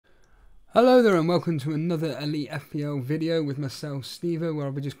Hello there and welcome to another Elite FPL video with myself, Steve, where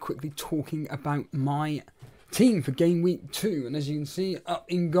I'll be just quickly talking about my team for Game Week 2. And as you can see, up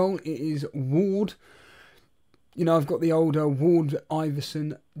in goal, it is Ward. You know, I've got the older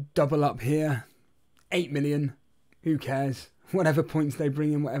Ward-Iverson double up here. 8 million, who cares? Whatever points they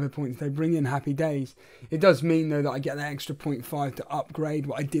bring in, happy days. It does mean, though, that I get that extra 0.5 to upgrade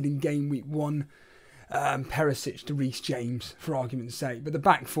what I did in Game Week 1. Perisic to Reece James, for argument's sake. But the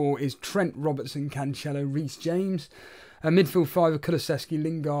back four is Trent, Robertson, Cancelo, Reece James. Midfield five of Kulusevski,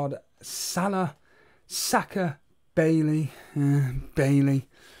 Lingard, Salah, Saka, Bailey, and Haaland.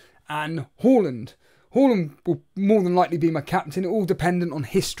 Haaland will more than likely be my captain, all dependent on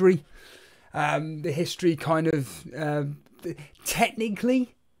history. The history kind of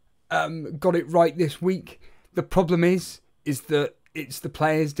technically got it right this week. The problem is that it's the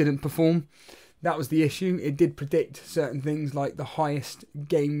players didn't perform. That was the issue. It did predict certain things like the highest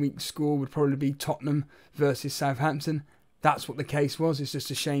game week score would probably be Tottenham versus Southampton. That's what the case was. It's just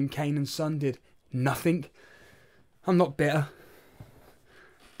a shame Kane and Son did nothing. I'm not bitter.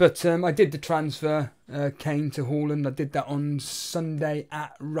 But I did the transfer, Kane to Haaland. I did that on Sunday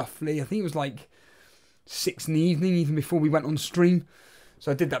at roughly, I think it was like 6 in the evening, even before we went on stream.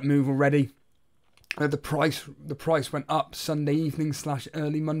 So I did that move already. The price went up Sunday evening /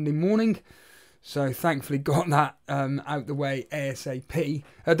 early Monday morning. So thankfully got that out the way ASAP.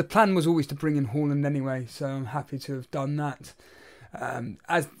 The plan was always to bring in Haaland anyway, so I'm happy to have done that.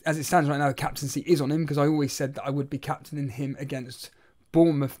 As it stands right now, the captaincy is on him because I always said that I would be captaining him against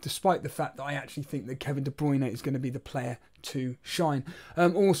Bournemouth, despite the fact that I actually think that Kevin De Bruyne is going to be the player to shine.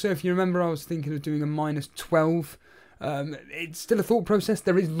 Also, if you remember, I was thinking of doing a -12. It's still a thought process.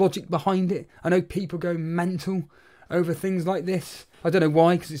 There is logic behind it. I know people go mental over things like this. I don't know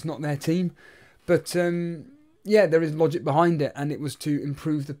why, because it's not their team. But, yeah, there is logic behind it, and it was to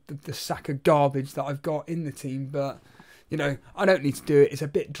improve the sack of garbage that I've got in the team. But, you know, I don't need to do it. It's a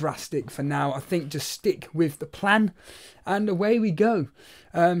bit drastic for now. I think just stick with the plan, and away we go.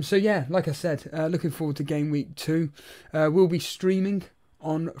 So, yeah, like I said, looking forward to Game Week 2. We'll be streaming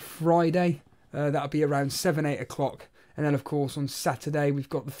on Friday. That'll be around 7-8 o'clock. And then, of course, on Saturday, we've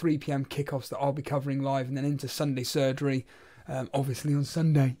got the 3 PM kickoffs that I'll be covering live, and then into Sunday surgery, obviously on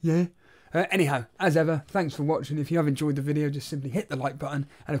Sunday, yeah? Anyhow, as ever, thanks for watching. If you have enjoyed the video, just simply hit the like button.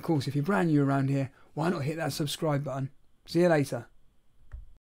 And of course, if you're brand new around here, why not hit that subscribe button? See you later.